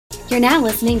You're now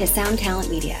listening to Sound Talent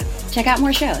Media. Check out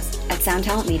more shows at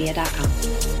soundtalentmedia.com.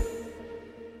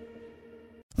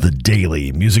 The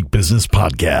Daily Music Business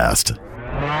Podcast.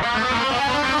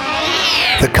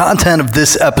 The content of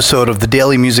this episode of the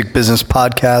Daily Music Business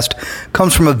Podcast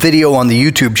comes from a video on the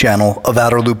YouTube channel of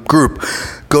Outer Loop Group.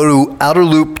 Go to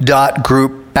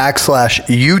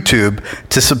outerloop.group/YouTube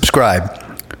to subscribe.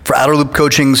 For Outer Loop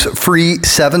Coaching's free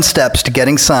 7 steps to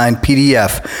getting signed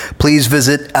PDF, please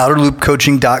visit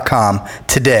outerloopcoaching.com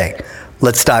today.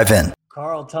 Let's dive in.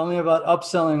 Carl, tell me about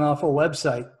upselling off a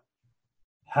website.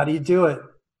 How do you do it?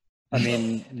 I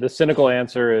mean, the cynical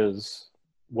answer is,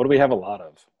 what do we have a lot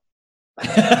of?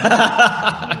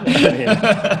 I mean,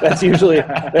 that's usually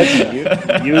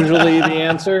the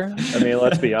answer. I mean,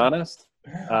 let's be honest.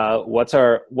 What's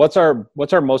our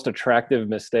most attractive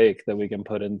mistake that we can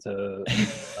put into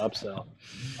upsell?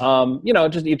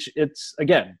 It's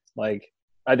again, like,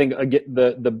 I think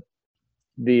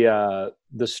the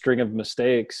string of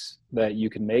mistakes that you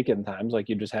can make in times, like,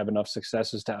 you just have enough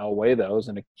successes to outweigh those,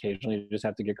 and occasionally you just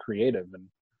have to get creative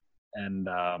and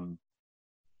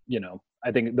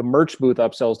I think the merch booth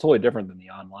upsell is totally different than the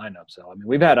online upsell. I mean,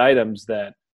 we've had items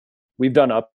that we've done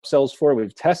upsells for,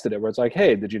 we've tested it, where it's like,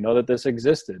 hey, did you know that this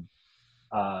existed?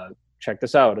 Check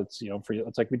this out. It's, for you,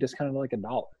 it's like, we discounted like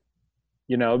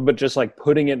 $1, but just like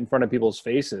putting it in front of people's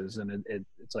faces. And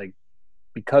it's like,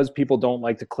 because people don't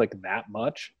like to click that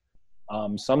much,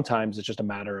 sometimes it's just a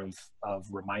matter of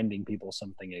reminding people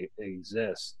something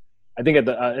exists. I think in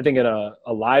a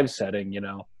live setting,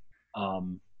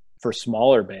 for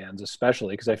smaller bands,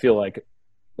 especially, because I feel like,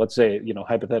 let's say,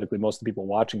 hypothetically, most of the people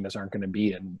watching this aren't going to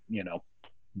be in,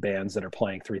 bands that are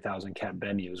playing 3,000 cap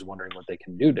venues wondering what they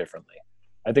can do differently.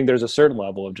 I think there's a certain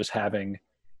level of just having,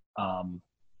 2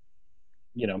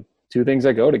 things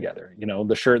that go together,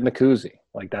 the shirt and the koozie.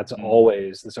 Like, that's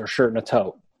always, it's our shirt and a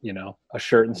tote, a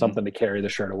shirt and something to carry the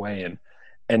shirt away in.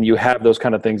 And you have those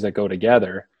kind of things that go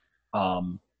together,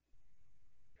 and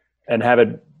have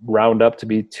it round up to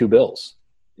be $2.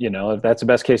 If that's the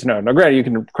best case scenario. Now, granted, you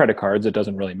can credit cards, it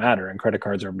doesn't really matter. And credit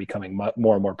cards are becoming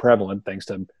more and more prevalent thanks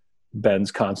to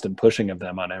Ben's constant pushing of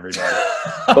them on everybody.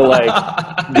 But like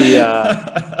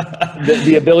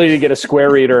the ability to get a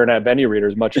Square reader and a Venue reader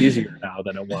is much easier now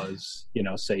than it was,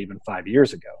 say even 5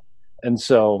 years ago. And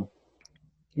so,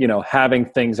 having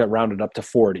things that rounded up to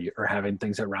 40 or having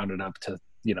things that rounded up to,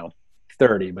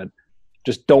 30, but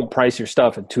just don't price your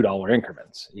stuff in $2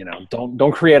 increments.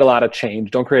 Don't create a lot of change.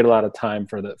 Don't create a lot of time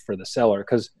for the seller.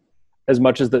 Because as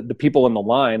much as the people in the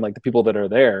line, like the people that are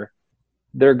there,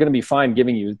 they're going to be fine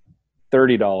giving you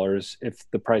 $30 if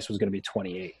the price was going to be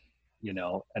 $28.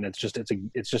 And it's just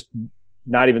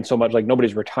not even so much like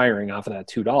nobody's retiring off of that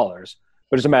 $2,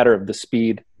 but it's a matter of the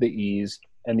speed, the ease,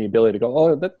 and the ability to go,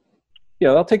 I'll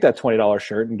take that $20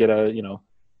 shirt and get a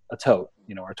tote,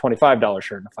 or a $25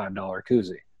 shirt and a $5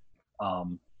 koozie.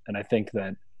 And I think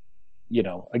that,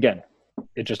 again,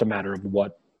 it's just a matter of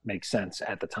what makes sense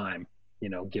at the time,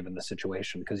 given the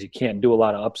situation, because you can't do a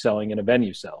lot of upselling in a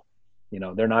venue sell.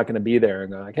 They're not going to be there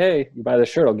and go like, hey, you buy this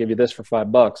shirt, I'll give you this for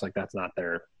 $5. Like, that's not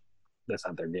their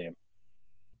game.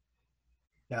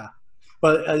 Yeah.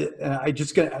 But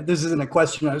this isn't a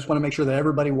question. I just want to make sure that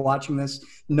everybody watching this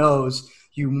knows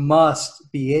you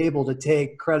must be able to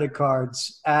take credit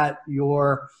cards at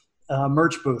your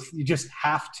merch booth. You just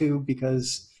have to,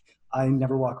 because I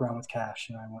never walk around with cash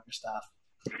and I want your stuff.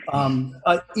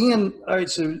 Ian, all right,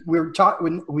 so we've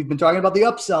been talking about the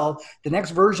upsell. The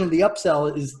next version of the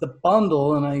upsell is the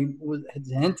bundle, and I had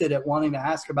hinted at wanting to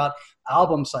ask about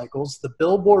album cycles. The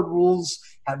Billboard rules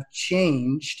have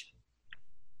changed.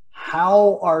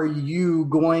 How are you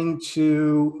going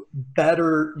to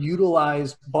better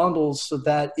utilize bundles so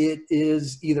that it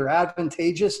is either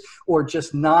advantageous or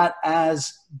just not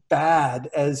as bad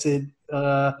as it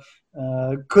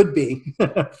could be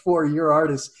for your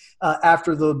artists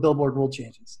after the Billboard rule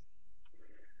changes?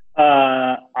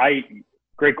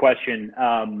 Great question.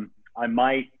 I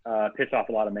might piss off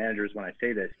a lot of managers when I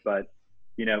say this, but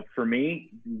for me,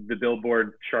 the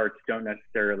Billboard charts don't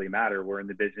necessarily matter. We're in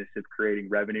the business of creating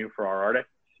revenue for our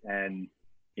artists, and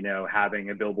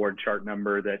having a Billboard chart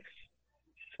number that's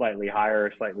slightly higher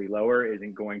or slightly lower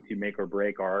isn't going to make or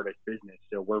break our artist business.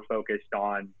 So we're focused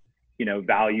on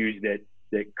values that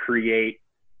create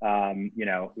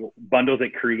bundles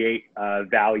that create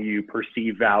value,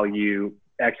 perceived value,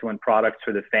 excellent products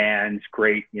for the fans,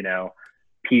 great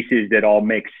pieces that all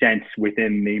make sense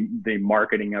within the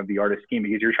marketing of the artist scheme,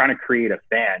 because you're trying to create a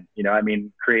fan.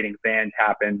 Creating fans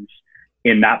happens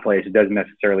in that place. It doesn't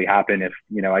necessarily happen if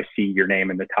I see your name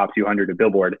in the top 200 of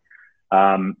Billboard.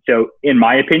 So in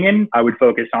my opinion, I would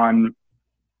focus on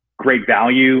great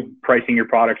value, pricing your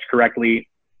products correctly,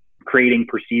 creating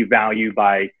perceived value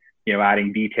by,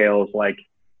 adding details like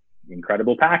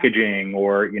incredible packaging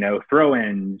or,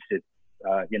 throw-ins,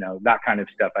 that kind of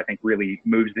stuff, I think really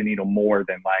moves the needle more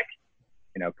than like,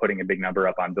 putting a big number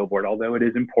up on Billboard, although it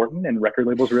is important and record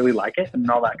labels really like it and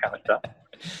all that kind of stuff.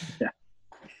 Yeah.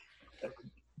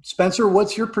 Spencer,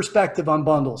 what's your perspective on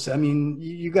bundles? I mean,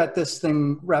 you got this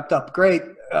thing wrapped up great.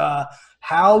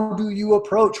 How do you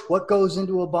approach what goes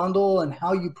into a bundle and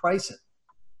how you price it?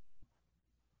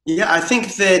 Yeah, I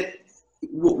think that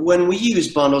when we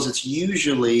use bundles, it's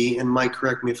usually, and Mike,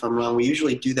 correct me if I'm wrong, we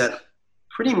usually do that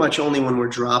pretty much only when we're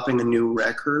dropping a new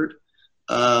record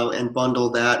and bundle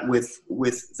that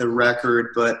with the record.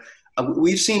 But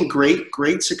we've seen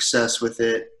great success with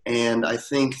it. And I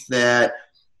think that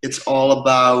it's all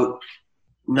about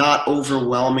not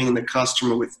overwhelming the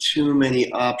customer with too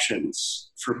many options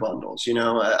for bundles.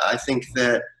 I think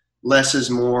that less is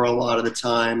more a lot of the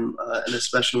time, and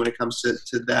especially when it comes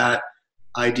to that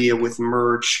idea with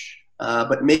merch.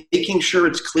 But making sure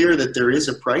it's clear that there is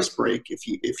a price break.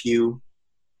 If you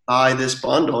buy this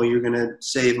bundle, you're going to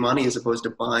save money as opposed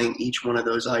to buying each one of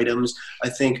those items. I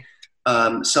think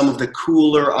some of the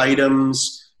cooler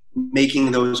items,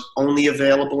 making those only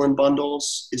available in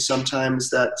bundles is sometimes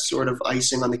that sort of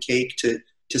icing on the cake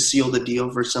to seal the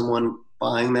deal for someone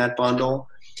buying that bundle.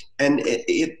 And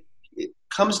it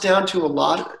comes down to a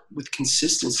lot with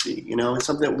consistency. It's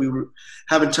something that we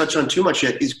haven't touched on too much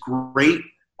yet, is great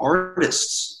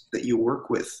artists that you work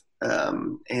with.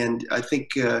 And I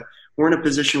think we're in a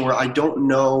position where I don't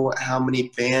know how many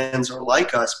bands are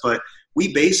like us, but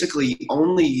we basically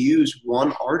only use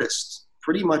one artist,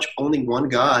 pretty much only one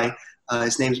guy.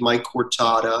 His name's Mike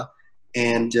Cortada,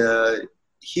 and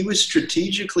he was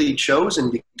strategically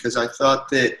chosen because I thought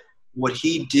that what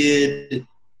he did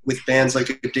with bands like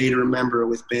A Day to Remember,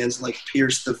 with bands like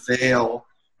Pierce the Veil,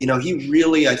 he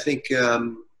really, I think,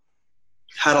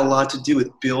 had a lot to do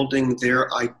with building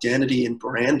their identity and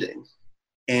branding.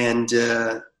 And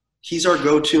he's our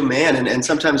go-to man. And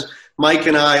sometimes Mike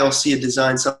and I will see a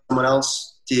design someone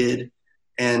else did,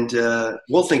 and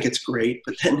we'll think it's great.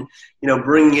 But then,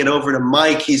 bringing it over to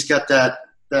Mike, he's got that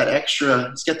extra,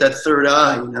 he's got that third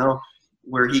eye,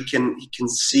 where he can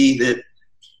see that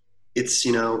it's,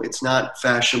 it's not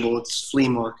fashionable, it's flea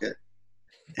market.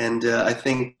 And I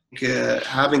think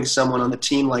having someone on the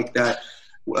team like that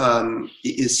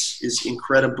is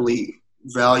incredibly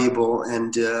valuable,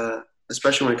 and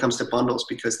especially when it comes to bundles,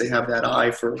 because they have that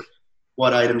eye for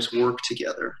what items work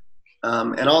together.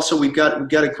 And also we've got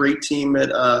a great team at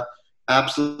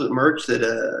Absolute Merch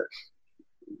that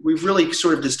we've really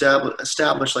sort of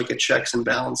established like a checks and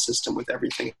balance system with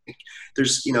everything.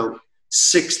 There's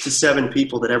 6 to 7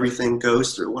 people that everything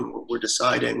goes through when we're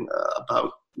deciding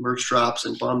about merch drops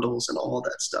and bundles and all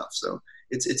that stuff. So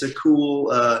it's a cool,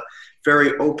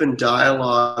 very open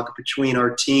dialogue between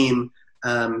our team.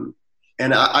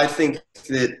 And I think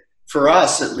that for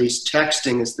us, at least,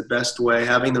 texting is the best way,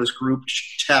 having those group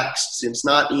texts. It's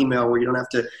not email where you don't have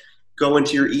to go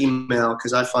into your email,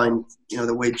 because I find,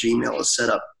 the way Gmail is set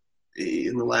up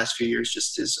in the last few years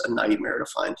just is a nightmare to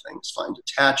find things, find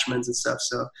attachments and stuff.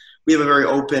 So we have a very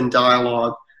open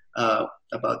dialogue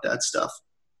about that stuff.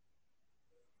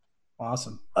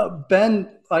 Awesome. Ben,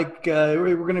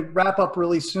 we're going to wrap up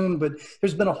really soon, but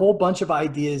there's been a whole bunch of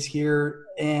ideas here.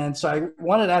 And so I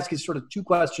wanted to ask you sort of 2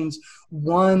 questions.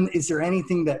 One, is there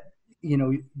anything that,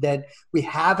 that we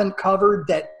haven't covered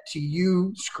that to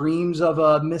you screams of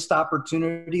a missed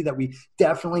opportunity that we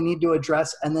definitely need to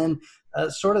address? And then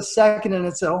sort of second, and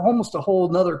it's almost a whole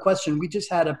nother question. We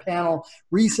just had a panel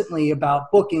recently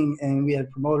about booking, and we had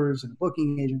promoters and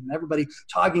booking agents and everybody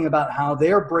talking about how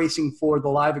they're bracing for the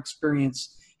live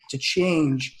experience to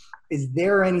change. Is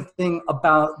there anything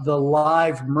about the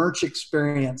live merch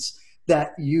experience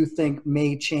that you think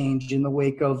may change in the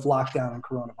wake of lockdown and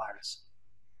coronavirus?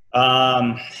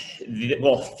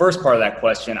 Well, first part of that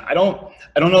question, I don't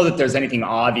know that there's anything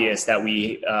obvious that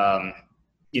we,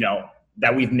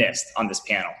 that we've missed on this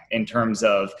panel in terms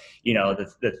of,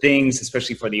 the things,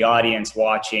 especially for the audience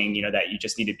watching, that you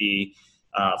just need to be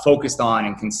focused on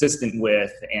and consistent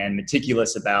with and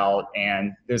meticulous about.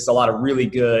 And there's a lot of really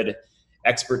good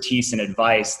expertise and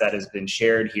advice that has been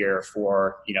shared here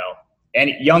for,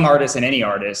 any young artists and any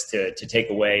artist to take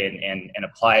away and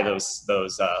apply those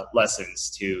lessons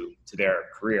to their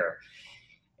career.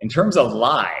 In terms of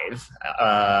live,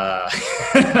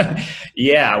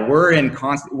 yeah, we're in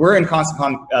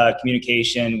constant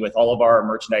communication with all of our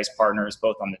merchandise partners,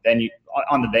 both on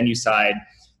the venue side,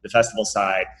 the festival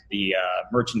side, the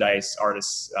merchandise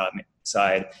artists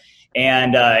side,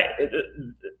 and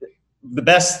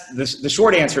the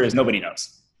short answer is nobody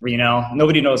knows. You know,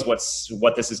 nobody knows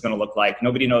what this is going to look like.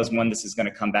 Nobody knows when this is going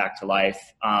to come back to life.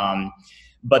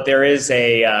 But there's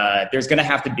going to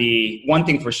have to be, one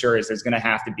thing for sure is there's going to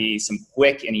have to be some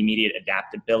quick and immediate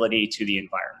adaptability to the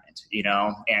environment, you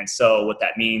know? And so what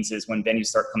that means is when venues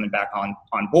start coming back on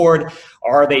board,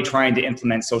 are they trying to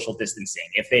implement social distancing?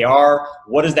 If they are,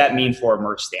 what does that mean for a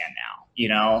merch stand now? You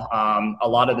know, a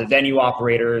lot of the venue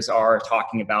operators are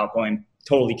talking about going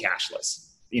totally cashless.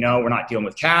 You know, we're not dealing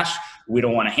with cash. We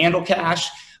don't want to handle cash,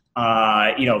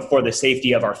 you know, for the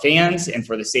safety of our fans and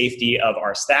for the safety of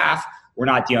our staff. We're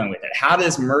not dealing with it. How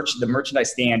does the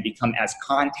merchandise stand become as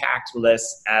contactless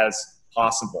as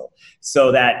possible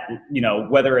so that, you know,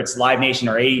 whether it's Live Nation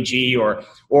or AEG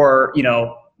or you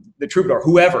know, the Troubadour,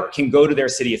 whoever can go to their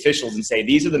city officials and say,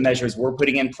 these are the measures we're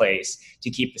putting in place to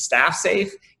keep the staff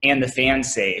safe and the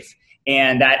fans safe.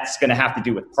 And that's going to have to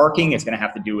do with parking. It's going to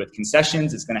have to do with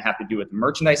concessions. It's going to have to do with the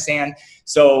merchandise stand.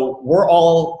 So we're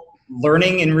all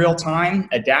learning in real time,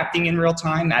 adapting in real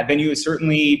time. That venue is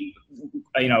certainly,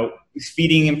 you know,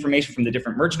 feeding information from the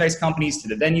different merchandise companies to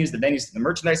the venues to the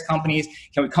merchandise companies.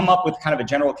 Can we come up with kind of a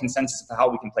general consensus of how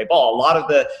we can play ball? A lot of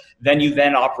the venue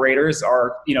operators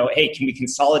are, you know, hey, can we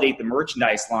consolidate the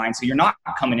merchandise line so you're not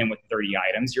coming in with 30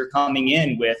 items, you're coming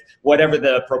in with whatever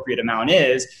the appropriate amount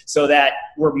is, so that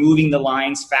we're moving the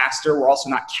lines faster. We're also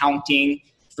not counting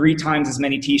 3 times as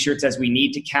many t-shirts as we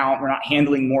need to count. We're not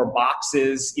handling more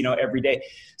boxes, you know, every day.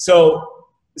 So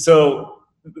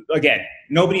again,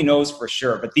 nobody knows for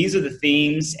sure, but these are the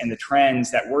themes and the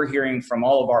trends that we're hearing from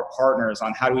all of our partners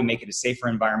on how do we make it a safer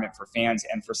environment for fans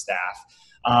and for staff.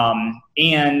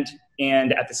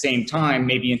 And at the same time,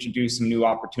 maybe introduce some new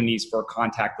opportunities for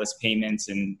contactless payments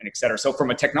and et cetera. So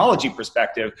from a technology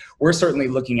perspective, we're certainly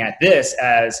looking at this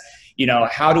as, you know,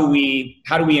 how do we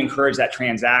encourage that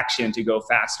transaction to go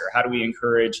faster? How do we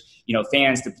encourage, you know,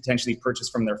 fans to potentially purchase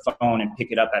from their phone and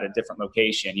pick it up at a different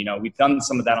location? You know, we've done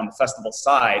some of that on the festival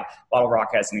side, Bottle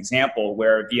Rock as an example,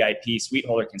 where a VIP suite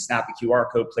holder can snap a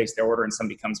QR code, place their order, and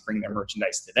somebody comes bring their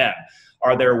merchandise to them.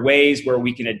 Are there ways where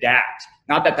we can adapt?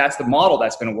 Not that that's the model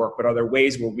that's going to work, but are there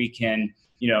ways where we can,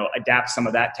 you know, adapt some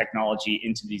of that technology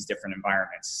into these different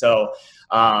environments? So,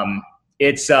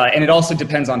 it's and it also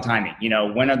depends on timing. You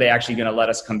know, when are they actually going to let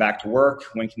us come back to work?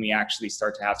 When can we actually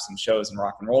start to have some shows and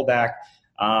rock and roll back?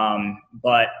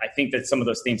 But I think that some of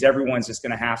those things, everyone's just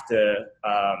going to have to,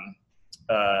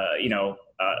 you know,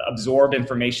 absorb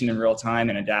information in real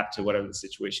time and adapt to whatever the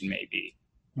situation may be.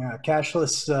 Yeah,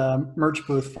 cashless merch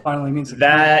booth finally means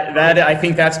that I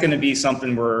think that's going to be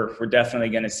something we're definitely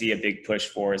going to see a big push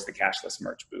for, is the cashless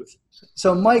merch booth.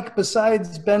 So, Mike,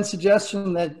 besides Ben's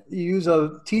suggestion that you use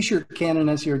a T-shirt cannon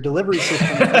as your delivery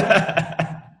system,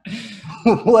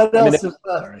 what else?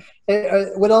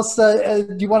 What else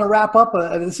do you want to wrap up?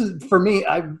 This is for me.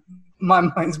 My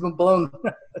mind's been blown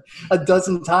a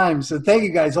dozen times. So, thank you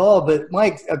guys all. But,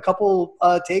 Mike, a couple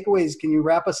takeaways. Can you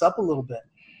wrap us up a little bit?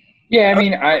 Yeah, I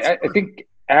mean, I think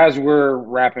as we're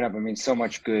wrapping up, I mean, so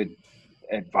much good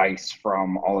advice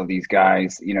from all of these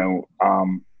guys. You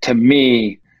know, to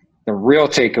me, the real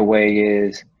takeaway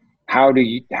is how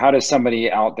does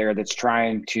somebody out there that's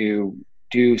trying to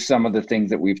do some of the things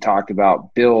that we've talked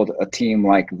about build a team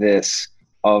like this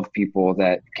of people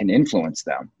that can influence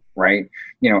them, right?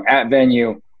 You know, at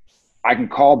Venue, I can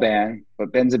call Ben,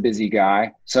 but Ben's a busy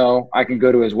guy. So I can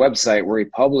go to his website where he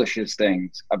publishes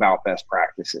things about best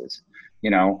practices. You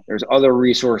know, there's other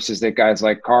resources that guys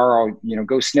like Carl, you know,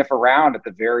 go sniff around at the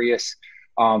various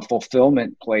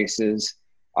fulfillment places.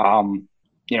 You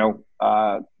know,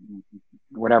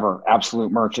 whatever,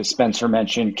 Absolute Merch, as Spencer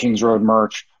mentioned, Kings Road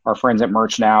Merch, our friends at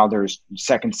Merch Now, there's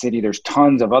Second City, there's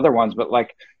tons of other ones. But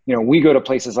like, you know, we go to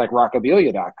places like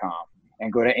rockabilia.com.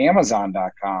 and go to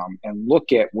Amazon.com and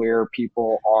look at where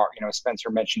people are. You know, Spencer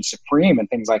mentioned Supreme and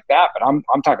things like that, but I'm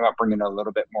talking about bringing it a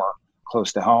little bit more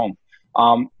close to home.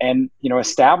 And, you know,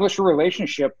 establish a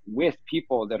relationship with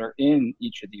people that are in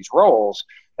each of these roles.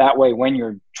 That way, when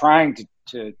you're trying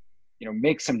to you know,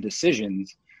 make some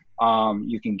decisions,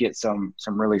 you can get some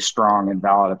really strong and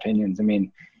valid opinions. I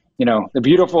mean, you know, the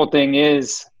beautiful thing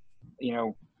is, you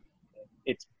know,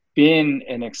 it's been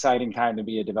an exciting time to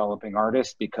be a developing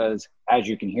artist, because as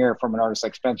you can hear from an artist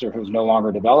like Spencer, who's no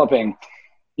longer developing,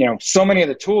 you know, so many of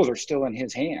the tools are still in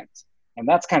his hands. And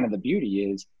that's kind of the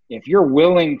beauty, is if you're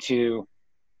willing to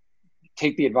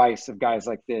take the advice of guys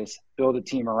like this, build a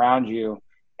team around you,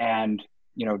 and,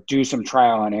 you know, do some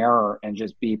trial and error and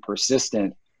just be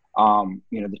persistent,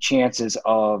 you know, the chances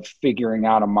of figuring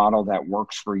out a model that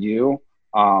works for you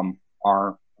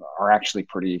are actually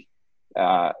pretty,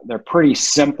 they're pretty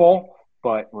simple,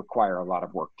 but require a lot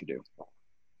of work to do.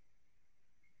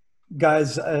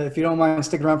 guys, if you don't mind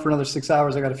sticking around for another 6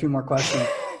 hours, I got a few more questions.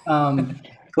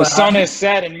 The sun is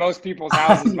set in most people's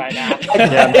houses by now.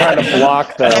 Yeah, I'm trying to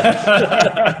block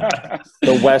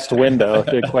the west window.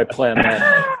 Didn't quite plan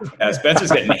that. Yeah,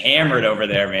 Spencer's getting hammered over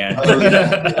there, man.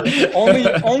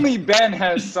 Only Ben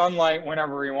has sunlight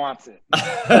whenever he wants it.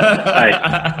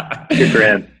 Nice. Good for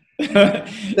him.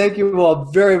 Thank you all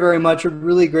very, very much. I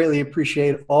really greatly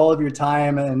appreciate all of your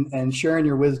time and sharing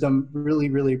your wisdom. Really,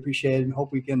 really appreciate it, and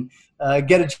hope we can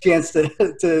get a chance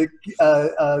to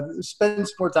spend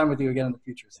some more time with you again in the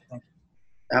future. So thank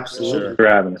you. Absolutely. Thanks for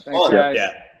having us. Thanks, guys.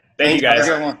 Yeah. Thank you, guys. Have a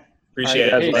good one.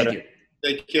 Appreciate All right, it. hey, Thank you.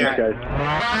 Take care.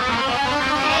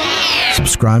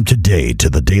 Subscribe today to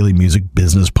the Daily Music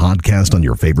Business Podcast on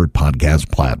your favorite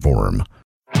podcast platform.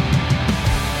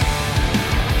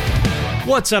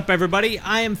 What's up, everybody?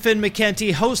 I am Finn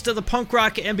McKenty, host of the Punk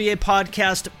Rock MBA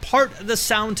podcast, part of the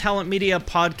Sound Talent Media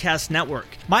Podcast Network.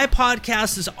 My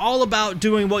podcast is all about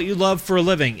doing what you love for a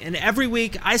living, and every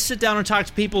week I sit down and talk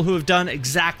to people who have done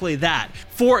exactly that.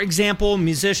 For example,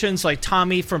 musicians like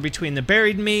Tommy from Between the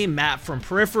Buried and Me, Matt from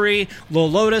Periphery, Lil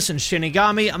Lotus and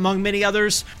Shinigami, among many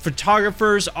others,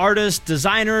 photographers, artists,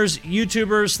 designers,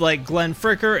 YouTubers like Glenn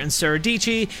Fricker and Sarah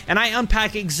Dici, and I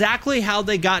unpack exactly how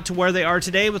they got to where they are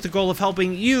today with the goal of helping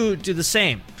you do the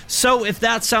same. So if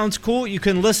that sounds cool, you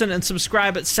can listen and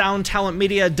subscribe at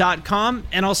soundtalentmedia.com,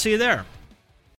 and I'll see you there.